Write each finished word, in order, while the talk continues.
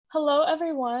Hello,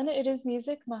 everyone. It is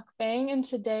Music Mukbang, and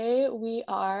today we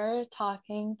are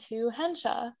talking to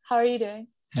Hensha. How are you doing?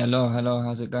 Hello, hello,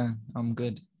 how's it going? I'm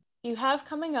good. You have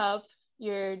coming up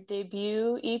your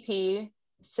debut EP,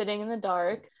 Sitting in the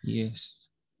Dark. Yes.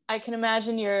 I can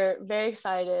imagine you're very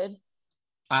excited.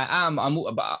 I am.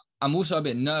 But I'm also a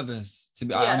bit nervous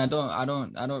and Yeah, I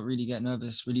don't really get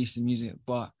nervous releasing music,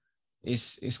 but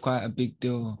it's quite a big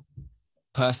deal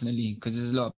personally because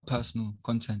there's a lot of personal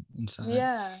content inside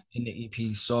yeah, in the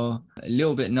EP. So a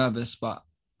little bit nervous, but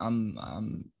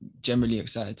I'm generally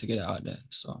excited to get it out there.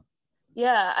 So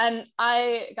yeah. And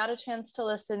I got a chance to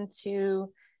listen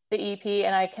to the EP,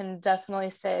 and I can definitely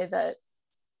say that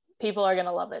people are going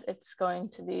to love it. It's going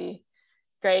to be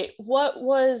great. What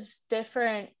was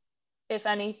different, if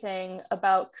anything,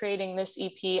 about creating this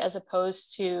EP as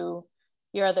opposed to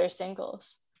your other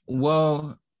singles?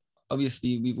 well,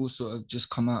 obviously we've all sort of just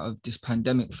come out of this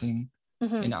pandemic thing,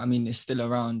 Hmm. and I mean it's still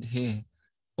around here,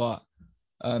 but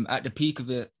at the peak of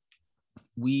it,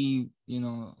 we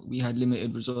had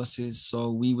limited resources,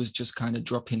 so we was just kind of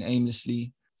dropping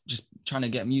aimlessly, just trying to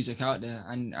get music out there,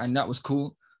 and that was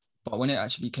cool. But when it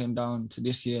actually came down to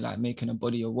this year, like making a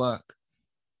body of work,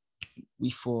 we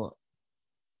thought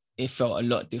it felt a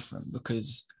lot different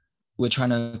because we're trying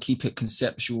to keep it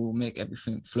conceptual, make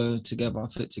everything flow together,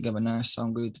 fit together nice,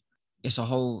 sound good. It's a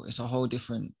whole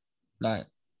different like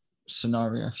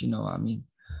scenario, if you know what I mean.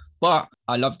 But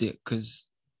I loved it because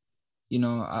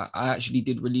I actually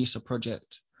did release a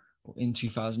project in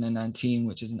 2019,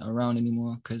 which isn't around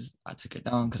anymore because I took it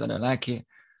down because I don't like it.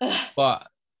 But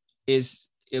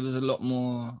it was a lot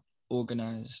more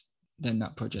organized than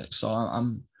that project. So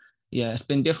yeah, it's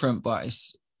been different, but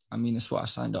it's what I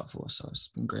signed up for. So it's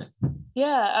been great.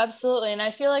 Yeah, absolutely. And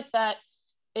I feel like that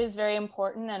is very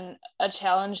important, and a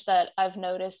challenge that I've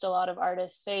noticed a lot of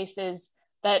artists face is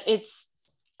that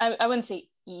I wouldn't say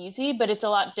easy, but it's a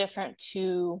lot different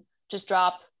to just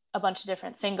drop a bunch of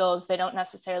different singles. They don't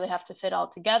necessarily have to fit all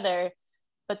together.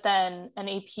 But then an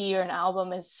EP or an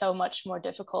album is so much more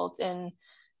difficult in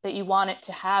that you want it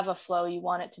to have a flow, you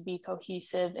want it to be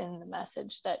cohesive in the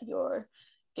message that you're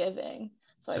giving.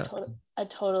 So Exactly. I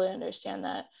totally understand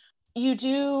that. You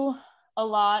do a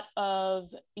lot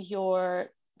of your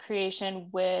creation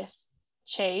with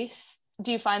Chase.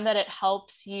 Do you find that it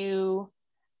helps you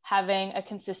having a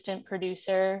consistent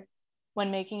producer when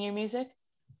making your music?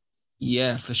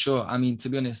 Yeah, for sure. I mean, to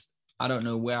be honest, I don't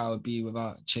know where I would be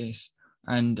without Chase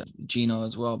and Gino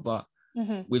as well. But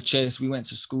Mm-hmm. with Chase, we went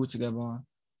to school together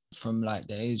from like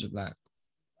the age of like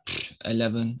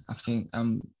 11, I think.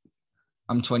 I'm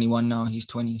 21 now, he's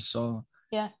 20. So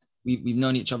Yeah. we've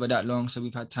known each other that long. So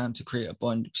we've had time to create a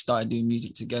bond, started doing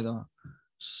music together.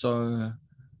 So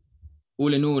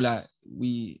all in all, like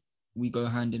we go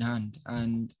hand in hand.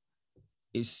 And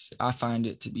I find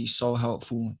it to be so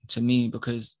helpful to me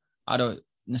because I don't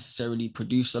necessarily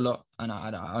produce a lot, and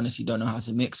I honestly don't know how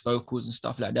to mix vocals and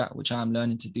stuff like that, which I'm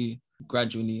learning to do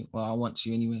gradually. Well, I want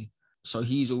to anyway. So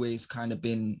he's always kind of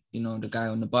been, the guy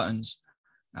on the buttons,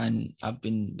 and I've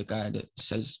been the guy that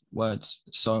says words.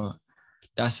 So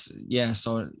that's yeah.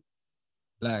 So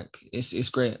like it's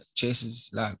great. Chase is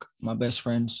like my best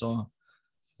friend. So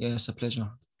yeah, it's a pleasure.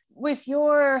 With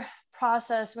your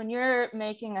process, when you're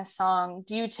making a song,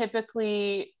 do you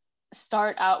typically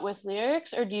start out with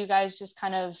lyrics, or do you guys just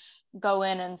kind of go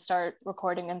in and start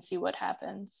recording and see what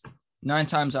happens? 9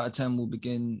 times out of 10, we'll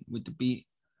begin with the beat.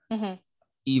 Mm-hmm.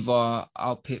 Either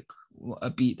I'll pick a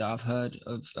beat that I've heard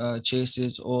of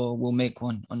Chases, or we'll make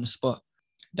one on the spot.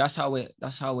 That's how it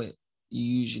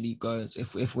usually goes.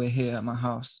 If we're here at my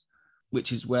house,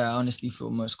 which is where I honestly feel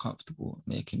most comfortable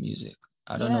making music.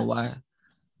 I don't know Yeah. why,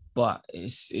 but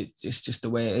it's just the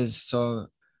way it is. So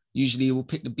usually we'll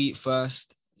pick the beat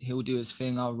first. He'll do his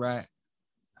thing. I'll write,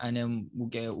 and then we'll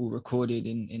get it all recorded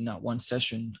in that one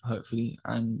session, hopefully.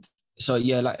 And so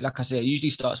yeah, like I said, it usually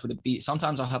starts with a beat.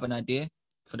 Sometimes I'll have an idea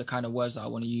for the kind of words that I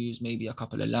want to use, maybe a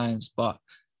couple of lines, but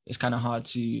it's kind of hard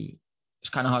to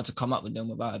come up with them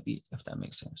without a beat, if that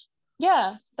makes sense.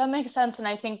 Yeah, that makes sense. And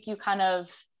I think you kind of,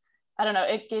 I don't know,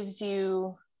 it gives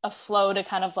you a flow to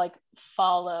kind of like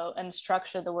follow and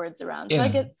structure the words around. So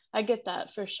Yeah. I get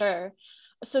that for sure.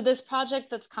 So this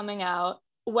project that's coming out,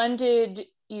 when did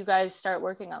you guys start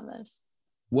working on this?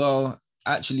 Well,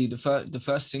 actually, the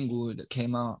first single that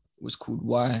came out was called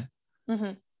Why,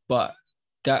 Mm-hmm. but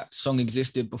that song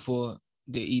existed before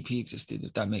the EP existed,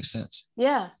 if that makes sense.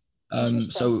 Yeah,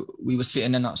 interesting. So we were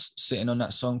sitting on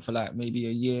that song for like maybe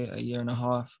a year and a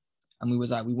half, and we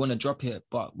was like, we want to drop it,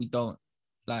 but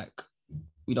like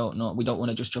we don't want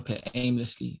to just drop it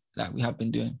aimlessly like we have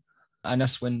been doing. And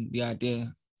that's when the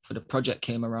idea for the project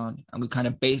came around, and we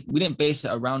didn't base it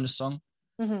around the song,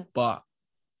 but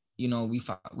you know, we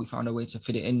found a way to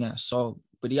fit it in there. So,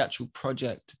 but the actual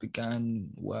project began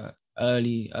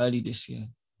early this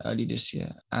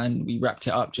year, and we wrapped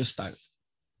it up just like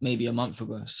maybe a month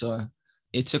ago. So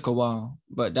it took a while,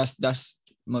 but that's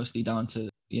mostly down to,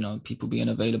 you know, people being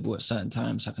available at certain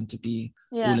times, having to be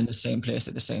all in the same place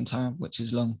at the same time, which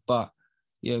is long. But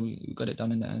yeah, we got it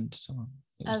done in the end. So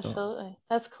absolutely dope.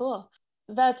 That's cool.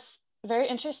 That's very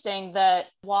interesting that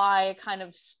why kind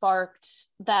of sparked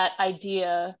that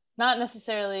idea, not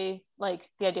necessarily like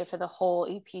the idea for the whole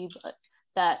EP, but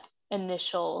that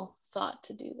initial thought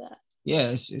to do that. Yeah,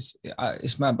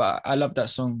 it's mad, but I love that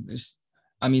song.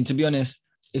 I mean, to be honest,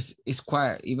 it's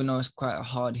quite, even though it's quite a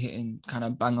hard hitting kind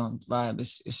of bang on vibe,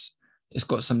 it's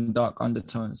got some dark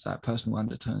undertones, like personal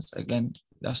undertones. Again,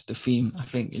 that's the theme, I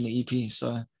think, in the EP.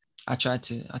 So I try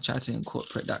to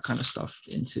incorporate that kind of stuff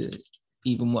into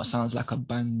even what sounds like a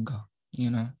banger, you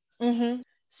know.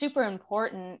 Super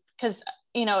important, because,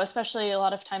 you know, especially a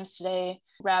lot of times today,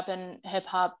 rap and hip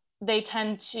hop, they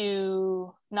tend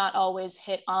to not always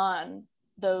hit on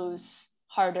those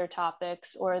harder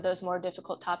topics or those more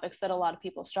difficult topics that a lot of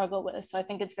people struggle with. So I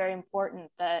think it's very important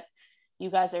that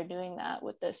you guys are doing that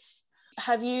with this.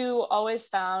 Have you always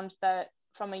found that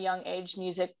from a young age,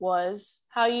 music was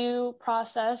how you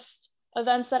processed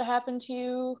events that happened to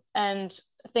you and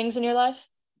things in your life?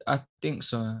 I think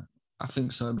so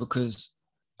because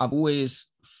I've always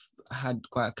had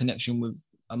quite a connection with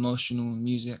emotional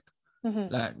music.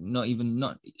 Like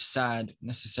not sad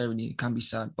necessarily, it can be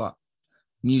sad, but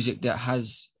music that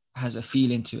has a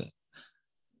feeling to it,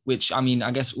 which, I mean,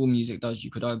 I guess all music does, you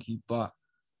could argue, but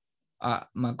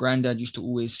my granddad used to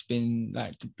always spin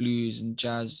like the blues and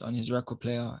jazz on his record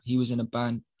player. He was in a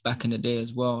band back in the day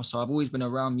as well, so I've always been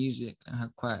around music and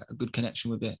had quite a good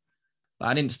connection with it. But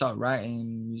I didn't start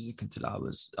writing music until I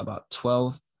was about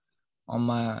 12 on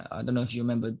my, I don't know if you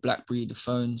remember BlackBerry, the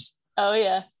phones. Oh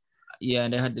yeah,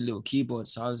 they had the little keyboard,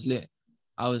 so I was lit.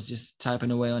 I was just typing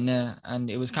away on there,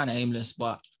 and it was kind of aimless,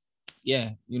 but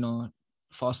yeah, you know,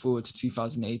 fast forward to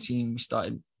 2018, we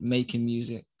started making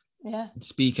music,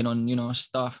 speaking on, you know,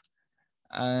 stuff,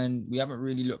 and we haven't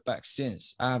really looked back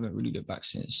since. I haven't really looked back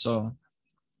since. So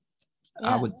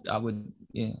I would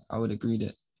agree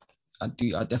that I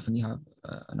definitely have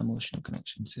an emotional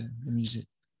connection to the music.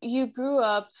 You grew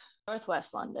up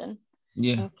Northwest London,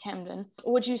 in Camden.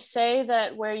 Would you say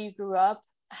that where you grew up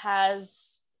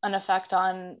has an effect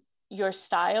on your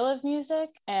style of music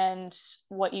and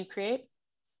what you create?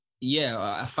 Yeah,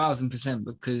 1,000%,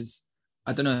 because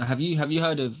I don't know, have you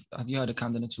heard of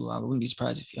Camden at all? I wouldn't be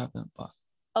surprised if you haven't, but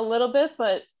a little bit,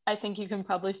 but I think you can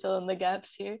probably fill in the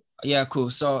gaps here. Yeah, cool.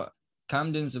 So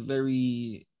Camden's a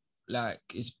very, like,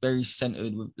 it's very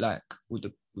centered with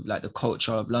the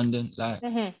culture of London. Like,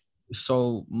 it's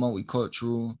so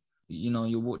multicultural. You know,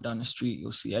 you walk down the street,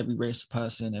 you'll see every race of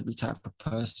person, every type of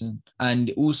person.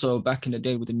 And also back in the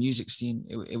day with the music scene,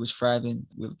 it was thriving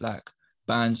with like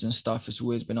bands and stuff. It's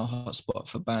always been a hot spot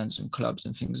for bands and clubs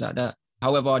and things like that.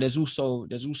 However, there's also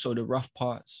the rough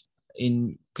parts,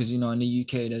 because, you know, in the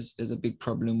UK there's a big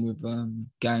problem with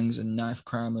gangs and knife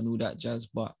crime and all that jazz,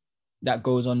 but that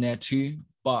goes on there too.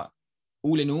 But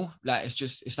all in all, like,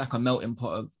 it's like a melting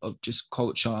pot of just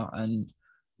culture and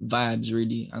vibes,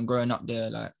 really. And growing up there,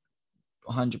 like,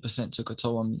 100% took a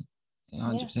toll on me.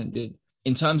 100% did.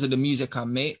 In terms of the music I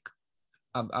make,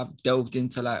 I've delved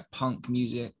into like punk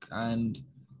music, and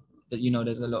you know,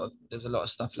 there's a lot of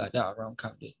stuff like that around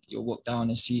Camden. You'll walk down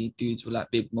and see dudes with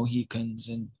like big Mohicans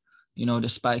and, you know, the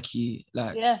spiky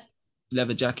like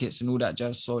leather jackets and all that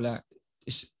jazz. So like,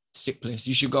 it's a sick place.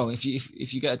 You should go if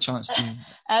you get a chance to.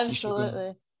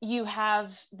 Absolutely. You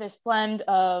have this blend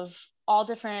of all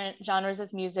different genres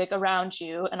of music around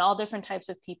you and all different types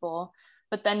of people,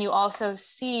 but then you also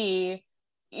see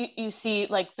you see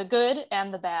like the good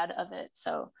and the bad of it.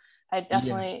 So I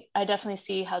definitely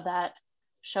see how that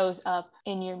shows up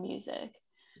in your music.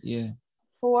 Yeah.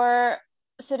 For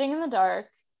Sitting in the Dark,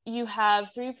 you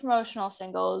have 3 promotional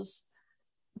singles.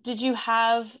 Did you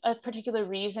have a particular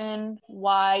reason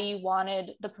why you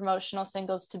wanted the promotional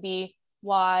singles to be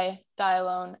Why, Die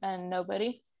Alone, and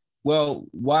Nobody? Well,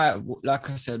 Why, like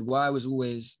I said, Why was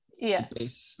always the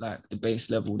base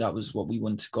level. That was what we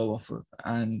wanted to go off of.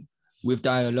 And with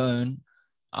Die Alone,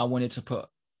 I wanted to put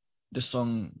the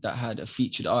song that had a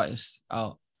featured artist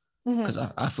out, because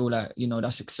I feel like, you know,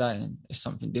 that's exciting. It's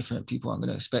something different. People aren't going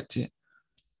to expect it.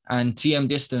 And TM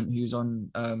Distant, who's on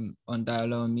Die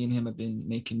Alone, me and him have been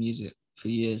making music for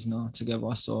years now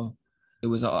together. So it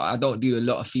was, I don't do a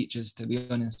lot of features, to be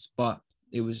honest, but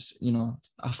it was, you know,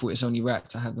 I thought it's only right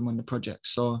to have them on the project.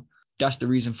 So that's the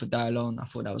reason for Die Alone. I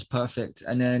thought that was perfect.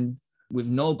 And then with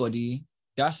Nobody,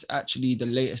 that's actually the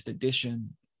latest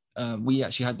edition. We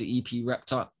actually had the EP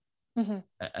wrapped up, and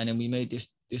then we made this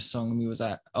song, and we was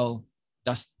like, oh,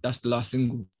 that's the last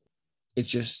single. It's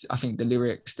just, I think the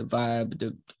lyrics, the vibe,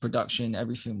 the production,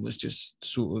 everything was just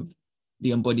sort of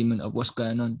the embodiment of what's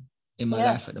going on in my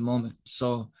life at the moment.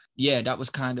 So yeah, that was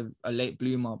kind of a late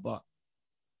bloomer, but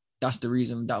that's the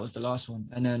reason that was the last one.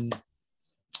 And then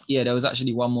yeah, there was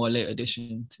actually one more late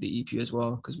addition to the EP as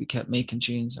well, because we kept making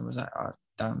tunes and was like, oh,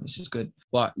 damn, this is good.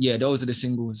 But yeah, those are the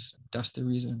singles. That's the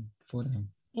reason for them.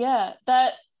 Yeah,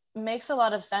 that makes a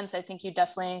lot of sense. I think you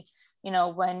definitely,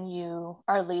 when you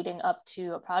are leading up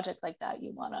to a project like that,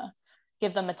 you want to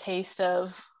give them a taste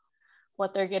of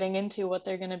what they're getting into, what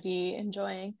they're going to be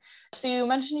enjoying. So you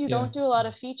mentioned you don't do a lot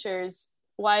of features.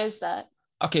 Why is that?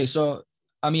 Okay, so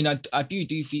I mean, I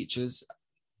do features,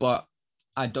 but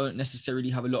I don't necessarily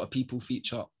have a lot of people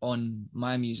feature on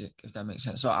my music, if that makes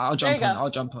sense. So I'll jump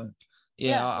on.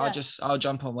 Yeah, I'll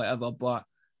jump on whatever. But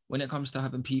when it comes to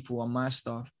having people on my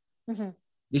stuff,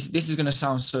 this is gonna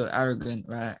sound so arrogant,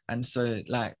 right? And so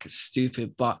like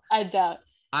stupid, but I doubt.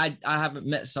 I haven't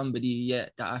met somebody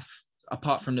yet that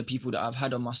apart from the people that I've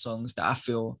had on my songs, that I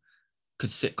feel could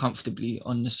sit comfortably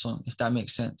on the song, if that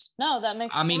makes sense. No, that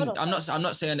makes total sense. I'm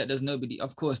not saying that there's nobody.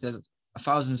 Of course, there's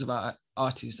thousands of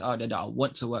artists out there that I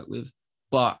want to work with,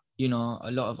 but a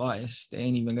lot of artists, they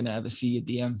ain't even gonna ever see your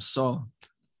DM. So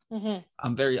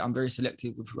I'm very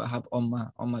selective with who I have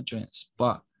on my joints.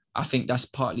 But I think that's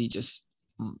partly just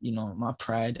my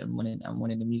pride and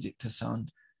wanting the music to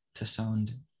sound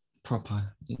proper.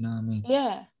 You know what I mean?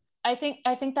 Yeah, I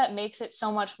think that makes it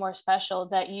so much more special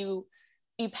that you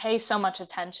pay so much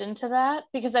attention to that,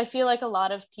 because I feel like a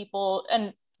lot of people,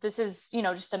 and this is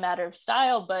just a matter of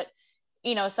style, but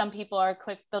some people are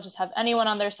quick, they'll just have anyone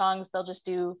on their songs, they'll just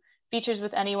do features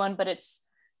with anyone, but it's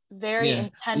very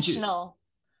intentional.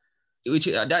 Which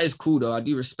that is cool though. I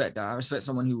do respect that. I respect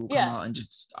someone who will come out and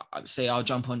just say, I'll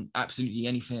jump on absolutely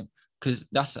anything, because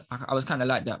I was kind of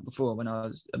like that before when I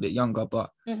was a bit younger,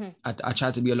 but I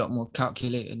tried to be a lot more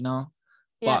calculated now.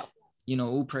 But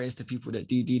all praise to people that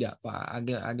do that. But I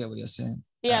get what you're saying.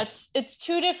 Yeah, it's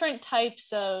two different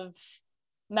types of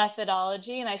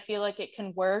methodology, and I feel like it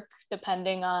can work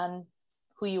depending on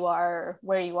who you are or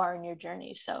where you are in your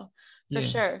journey. So for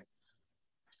sure.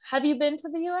 Have you been to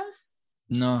the US?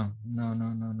 No.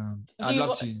 I'd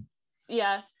love to.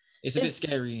 Yeah. It's a bit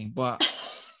scary, but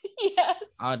yes,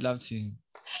 I'd love to.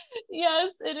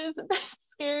 Yes, it is a bit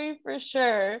scary for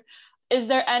sure. Is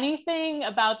there anything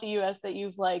about the US that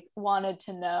you've wanted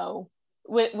to know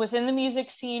within the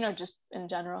music scene or just in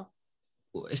general?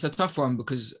 It's a tough one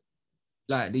because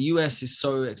the US is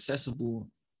so accessible.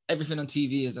 Everything on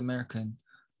TV is American,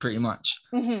 pretty much.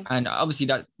 And obviously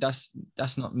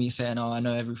that's not me saying, oh, I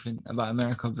know everything about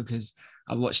America because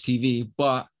I watch TV,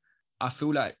 but I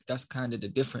feel like that's kind of the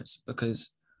difference,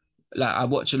 because I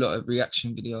watch a lot of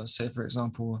reaction videos, say for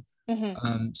example,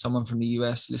 someone from the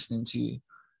US listening to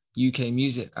UK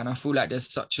music, and I feel like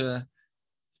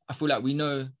I feel like we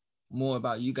know more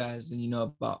about you guys than you know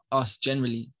about us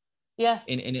generally. Yeah.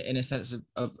 In a sense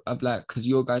of because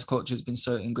your guys' culture has been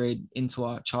so ingrained into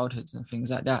our childhoods and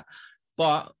things like that.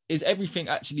 But is everything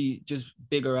actually just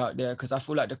bigger out there? Because I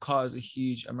feel like the cars are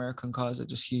huge. American cars are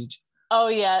just huge. Oh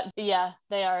yeah,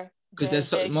 they are. Because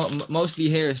there's mostly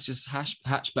here it's just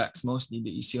hatchbacks mostly that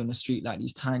you see on the street, like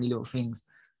these tiny little things.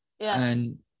 Yeah.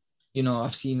 And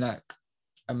I've seen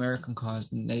American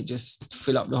cars and they just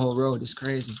fill up the whole road. It's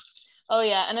crazy. Oh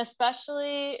yeah, and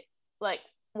especially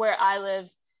where I live,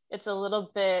 it's a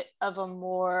little bit of a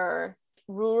more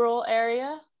rural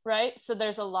area, right? So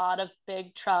there's a lot of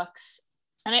big trucks,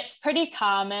 and it's pretty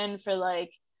common for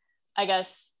I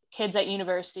guess kids at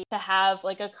university to have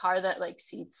a car that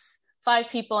seats 5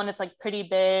 people, and it's pretty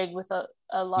big with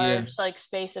a large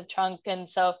space of trunk. And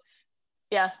so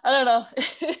I don't know.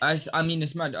 I mean,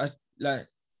 it's mad.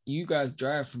 You guys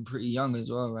drive from pretty young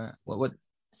as well, right? What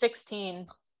 16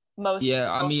 most people.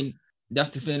 I mean, that's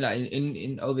the thing,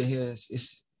 in over here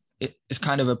it's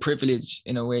kind of a privilege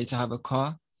in a way to have a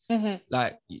car.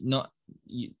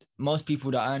 Most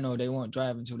people that I know, they won't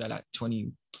drive until they're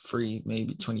 23,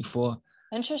 maybe 24.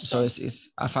 Interesting. So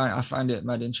I find it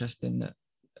mad interesting that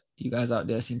you guys out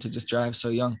there seem to just drive so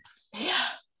young. Yeah.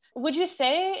 Would you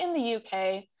say in the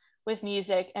UK with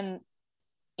music, and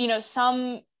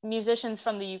some musicians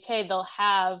from the UK, they'll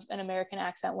have an American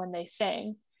accent when they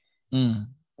sing.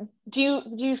 Do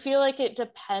you feel like it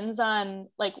depends on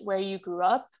where you grew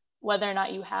up, whether or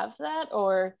not you have that?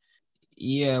 Or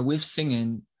yeah, with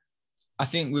singing, I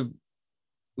think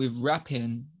with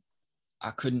rapping,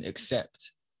 I couldn't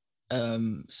accept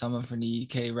someone from the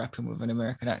UK rapping with an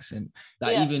American accent.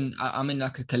 Like Yeah. even I'm in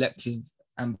like a collective,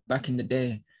 and back in the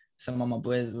day, some of my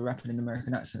boys were rapping in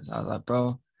American accents. I was like,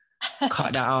 bro,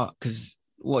 cut that out, because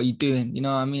what are you doing? You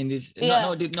know what I mean? It's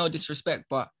Yeah. no disrespect,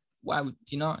 but why would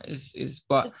you know? Is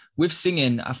but It's, with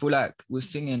singing, I feel like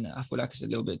it's a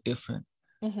little bit different,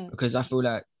 mhm, because I feel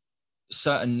like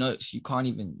certain notes you can't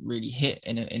even really hit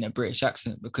in a British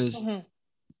accent, because mhm.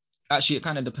 actually it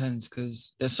kind of depends,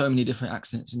 because there's so many different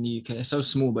accents in the UK. It's so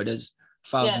small, but there's Yeah.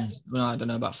 thousands. Well, I don't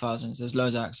know about thousands. There's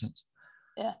loads of accents.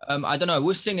 Yeah. I don't know.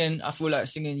 With singing, I feel like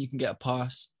singing you can get a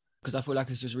pass, because I feel like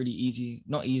it's just really easy.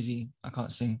 Not easy, I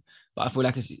can't sing, but I feel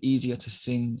like it's easier to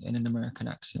sing in an American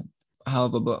accent.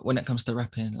 However, but when it comes to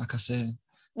rapping, like I say,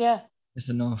 Yeah. it's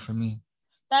a no for me.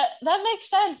 That makes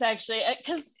sense actually,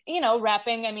 because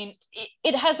rapping, I mean,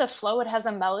 it has a flow, it has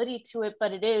a melody to it,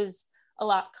 but it is a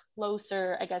lot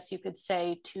closer, I guess you could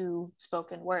say, to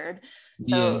spoken word.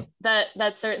 Yeah. So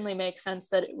that certainly makes sense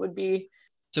that it would be.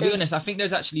 To be honest, I think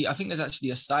there's actually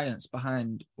a science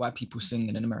behind why people sing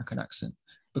in an American accent,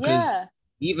 because Yeah.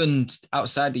 even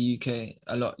outside the UK,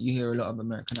 you hear a lot of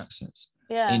American accents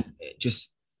Yeah. in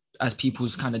just as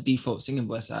people's kind of default singing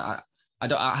voice. I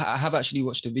have actually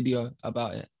watched a video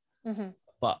about it, Mm-hmm.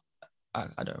 but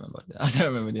I don't remember. I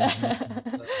don't remember the information.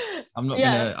 So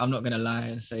Yeah. I'm not gonna lie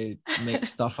and say make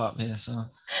stuff up here. So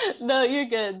No, you're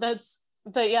good.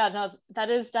 But yeah, no,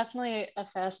 that is definitely a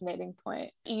fascinating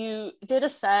point. You did a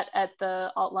set at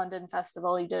the Alt London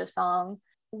Festival, you did a song.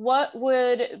 What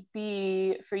would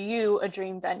be for you a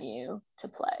dream venue to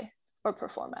play or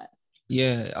perform at?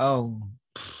 yeah. Oh,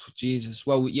 Jesus.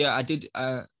 Well, yeah, I did.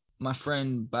 My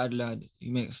friend Bad Lad,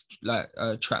 who makes like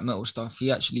trap metal stuff,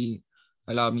 he actually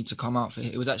allowed me to come out for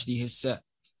it. It was actually his set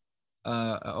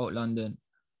at Alt London,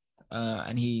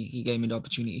 and he gave me the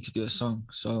opportunity to do a song.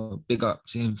 So big up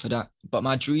to him for that. But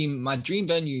my dream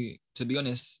venue, to be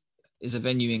honest, is a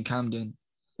venue in Camden.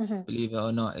 Mm-hmm. Believe it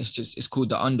or not, it's called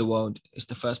the Underworld. It's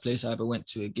the first place I ever went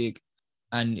to a gig,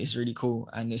 and it's really cool.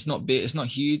 And it's not big, it's not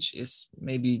huge. It's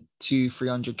maybe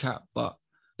 200-300 cap, but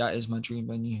that is my dream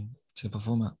venue to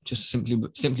perform at, just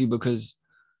simply because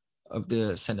of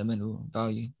the sentimental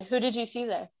value. Who did you see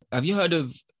there? Have you heard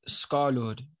of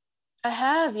Scarlord? I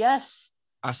have, yes.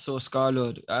 I saw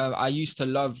Scarlord. I used to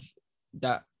love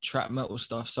that trap metal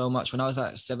stuff so much when I was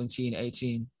like 17,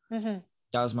 18. Mm-hmm.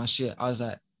 That was my shit. I was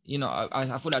like,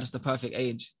 I feel like it's the perfect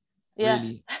age, Yeah.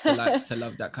 really, to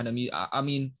love that kind of music. I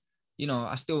mean,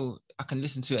 I can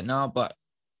listen to it now, but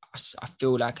I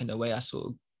feel like in a way I sort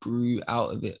of grew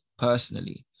out of it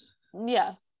personally.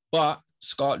 Yeah. But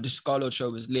the Scarlord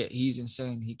show was lit. He's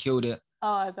insane. He killed it.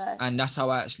 Oh, I bet. And that's how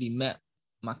I actually met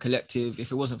my collective.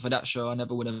 If it wasn't for that show, I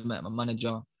never would have met my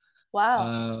manager.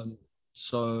 Wow.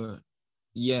 So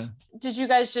yeah. Did you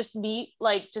guys just meet,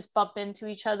 like just bump into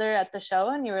each other at the show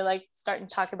and you were like starting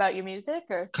to talk about your music,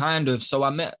 or? Kind of. So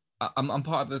I'm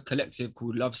part of a collective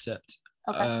called Love Sept.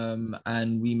 Okay.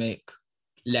 And we make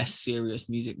less serious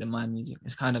music than my music.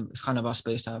 It's kind of our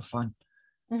space to have fun.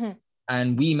 Mm-hmm.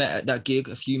 And we met at that gig,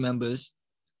 a few members,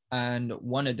 and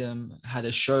one of them had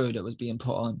a show that was being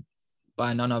put on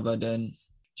by none other than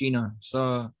Gino.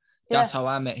 So that's how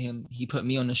I met him. He put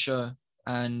me on the show,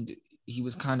 and he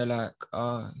was kind of like,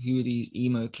 who are these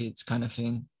emo kids kind of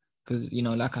thing? Because,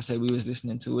 like I said, we was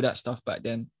listening to all that stuff back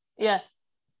then. Yeah.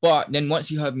 But then once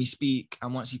he heard me speak,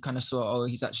 and once he kind of saw,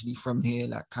 he's actually from here,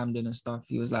 like Camden and stuff,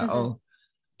 he was like, Mm-hmm.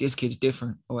 this kid's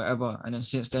different or whatever. And then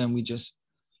since then,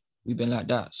 we've been like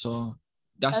that. So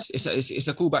it's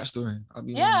a cool backstory.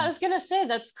 I was gonna say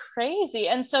that's crazy.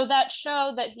 And so that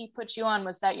show that he put you on,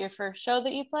 was that your first show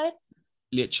that you played?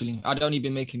 Literally, I'd only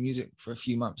been making music for a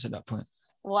few months at that point.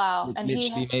 Wow. And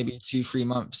literally maybe 2-3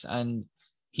 months, and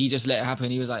he just let it happen.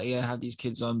 He was like, yeah, have these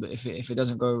kids on, but if it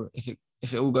doesn't go, if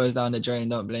it all goes down the drain,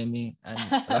 don't blame me. And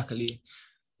luckily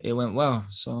it went well.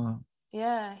 So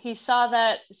yeah, he saw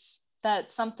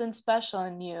that something special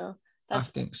in you. I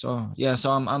think so. Yeah.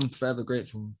 So I'm forever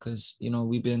grateful, because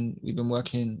we've been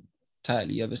working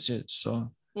tightly ever since. So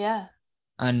yeah.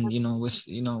 And we're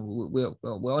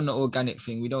on the organic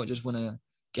thing. We don't just want to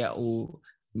get all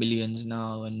millions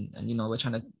now, and we're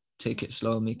trying to take it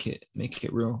slow, make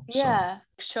it real. Yeah,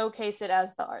 so, showcase it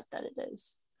as the art that it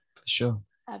is. For sure.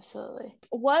 Absolutely.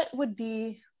 What would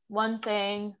be one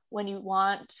thing when you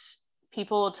want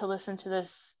people to listen to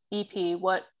this EP?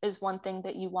 What is one thing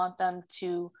that you want them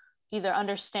to either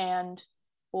understand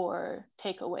or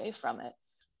take away from it?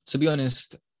 To be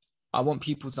honest, I want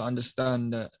people to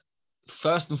understand that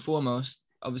first and foremost,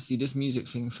 obviously this music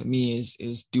thing for me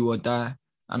is do or die.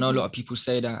 I know a lot of people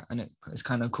say that, and it's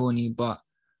kind of corny, but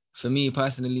for me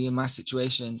personally, in my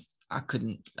situation, I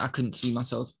couldn't see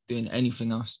myself doing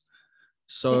anything else.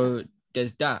 So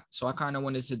there's that. So I kind of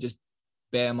wanted to just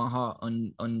bare my heart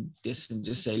on this and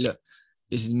just say, look,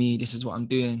 this is me, this is what I'm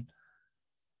doing.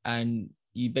 And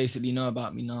you basically know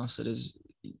about me now. So there's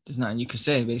nothing you can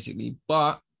say basically.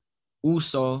 But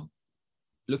also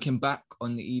looking back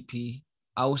on the EP,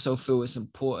 I also feel it's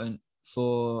important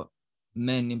for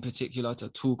men in particular to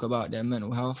talk about their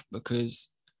mental health, because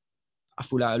I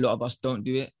feel like a lot of us don't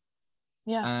do it.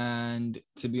 Yeah. And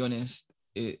to be honest,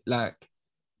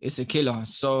 it's a killer.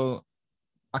 So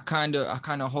I kind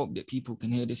of hope that people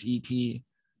can hear this EP,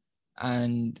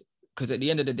 and because at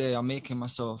the end of the day, I'm making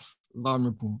myself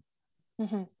vulnerable,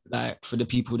 like for the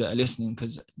people that are listening,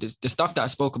 because the stuff that I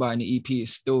spoke about in the EP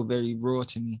is still very raw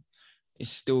to me. It's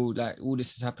still like all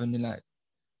this has happened in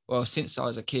since I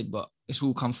was a kid, but it's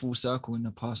all come full circle in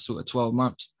the past sort of 12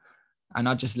 months. And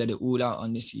I just let it all out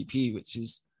on this EP, which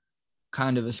is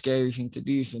kind of a scary thing to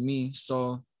do for me.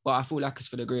 So, but I feel like it's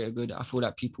for the greater good. I feel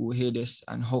like people will hear this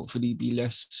and hopefully be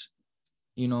less,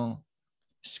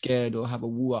 scared or have a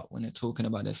woo up when they're talking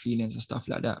about their feelings and stuff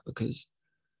like that, because,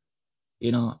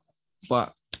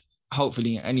 but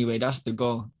hopefully anyway, that's the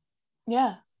goal.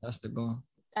 Yeah. That's the goal.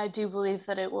 I do believe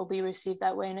that it will be received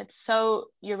that way. And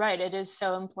you're right, it is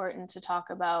so important to talk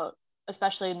about,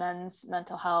 especially men's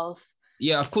mental health.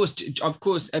 Yeah, of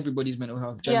course, everybody's mental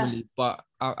health generally, but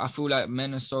I feel like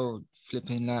men are so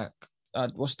flipping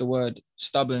what's the word?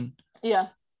 Stubborn. Yeah.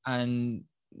 And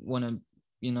want to,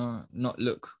 not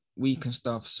look weak and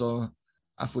stuff. So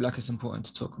I feel like it's important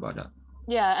to talk about that.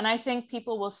 Yeah, and I think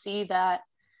people will see that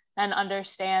and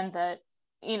understand that,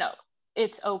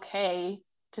 it's okay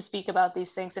to speak about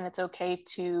these things, and it's okay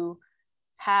to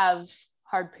have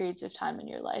hard periods of time in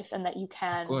your life, and that you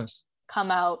can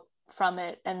come out from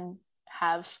it and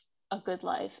have a good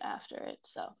life after it.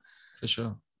 So for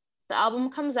sure. The album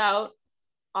comes out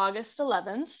August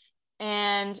 11th,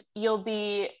 and you'll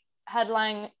be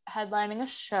headlining a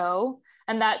show,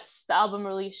 and that's the album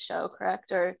release show,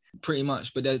 correct? Or pretty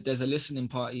much, but there's a listening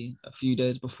party a few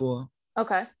days before.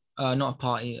 Okay. Not a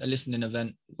party, a listening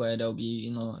event where there'll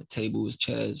be, tables,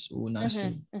 chairs, all nice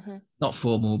and not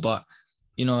formal, but,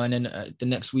 and then the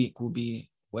next week will be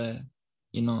where,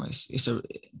 it's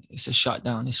a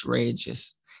shutdown, it's rage,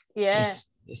 it's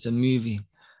a movie.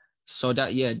 So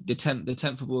that, the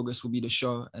 10th of August will be the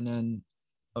show, and then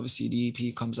obviously the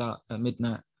EP comes out at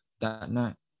midnight that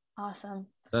night. Awesome.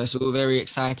 So it's all very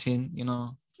exciting,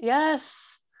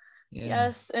 Yes. Yeah.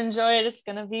 Yes, enjoy it. It's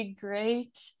gonna be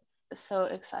great. So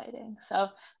exciting. So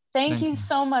thank you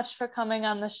so much for coming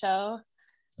on the show.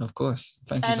 Of course.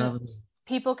 Thank you for having me.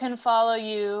 People can follow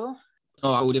you.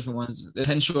 Oh, all different ones. The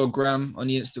Henshaw Gram on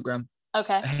the Instagram.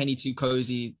 Okay.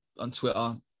 Henny2Cozy on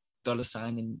Twitter.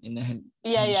 $ in the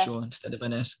Henshaw instead of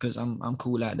an S, because I'm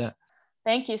cool like that.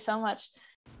 Thank you so much.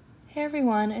 Hey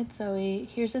everyone, it's Zoe.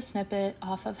 Here's a snippet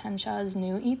off of Henshaw's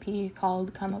new EP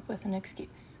called Come Up With an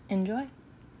Excuse. Enjoy.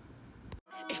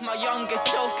 If my younger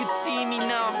self could see me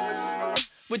now,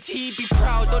 would he be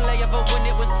proud? Don't I ever when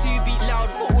it was too beat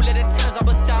loud? For all of the times I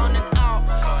was down and out,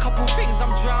 couple things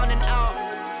I'm drowning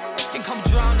out. Think I'm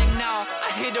drowning now.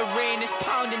 I hear the rain is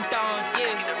pounding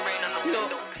down.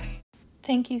 Look.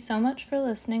 Thank you so much for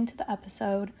listening to the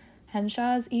episode.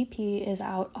 Henshaw's EP is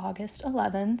out August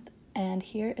 11th, and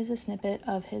here is a snippet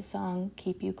of his song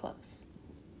Keep You Close.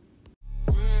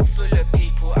 Room full of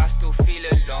people, I still feel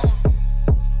alone.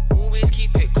 Always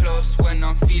keep it close when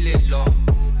I'm feeling low,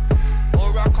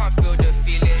 or I can't feel the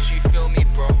feelings, you feel me,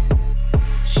 bro.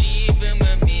 She even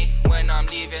with me when I'm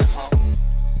leaving home.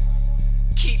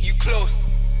 Keep you close,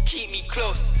 keep me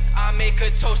close. I make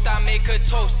a toast,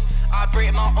 I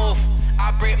break my oath,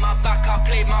 I break my back, I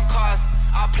play my cards,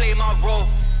 I play my role.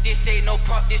 This ain't no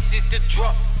prop, this is the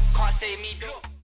drop. Can't say me, look.